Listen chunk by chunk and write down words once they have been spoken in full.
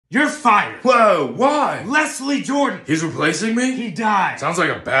You're fired. Whoa, why? Leslie Jordan. He's replacing me? He died. Sounds like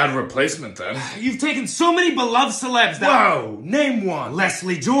a bad replacement then. You've taken so many beloved celebs that... Whoa, name one.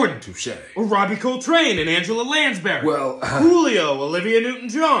 Leslie Jordan. Touche. Or Robbie Coltrane and Angela Lansbury. Well, Julio, Olivia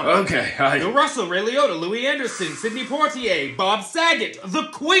Newton-John. Okay, Bill Russell, Ray Liotta, Louis Anderson, Sidney Poitier, Bob Saget, the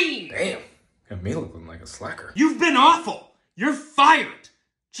Queen. Damn, got me looking like a slacker. You've been awful. You're fired.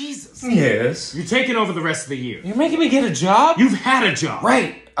 Jesus. Yes. You're taking over the rest of the year. You're making me get a job? You've had a job.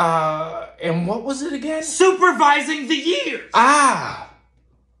 Right. And what was it again? Supervising the years. Ah.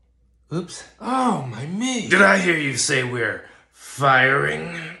 Oops. Oh, my me. Did I hear you say we're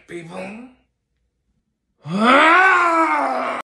firing people?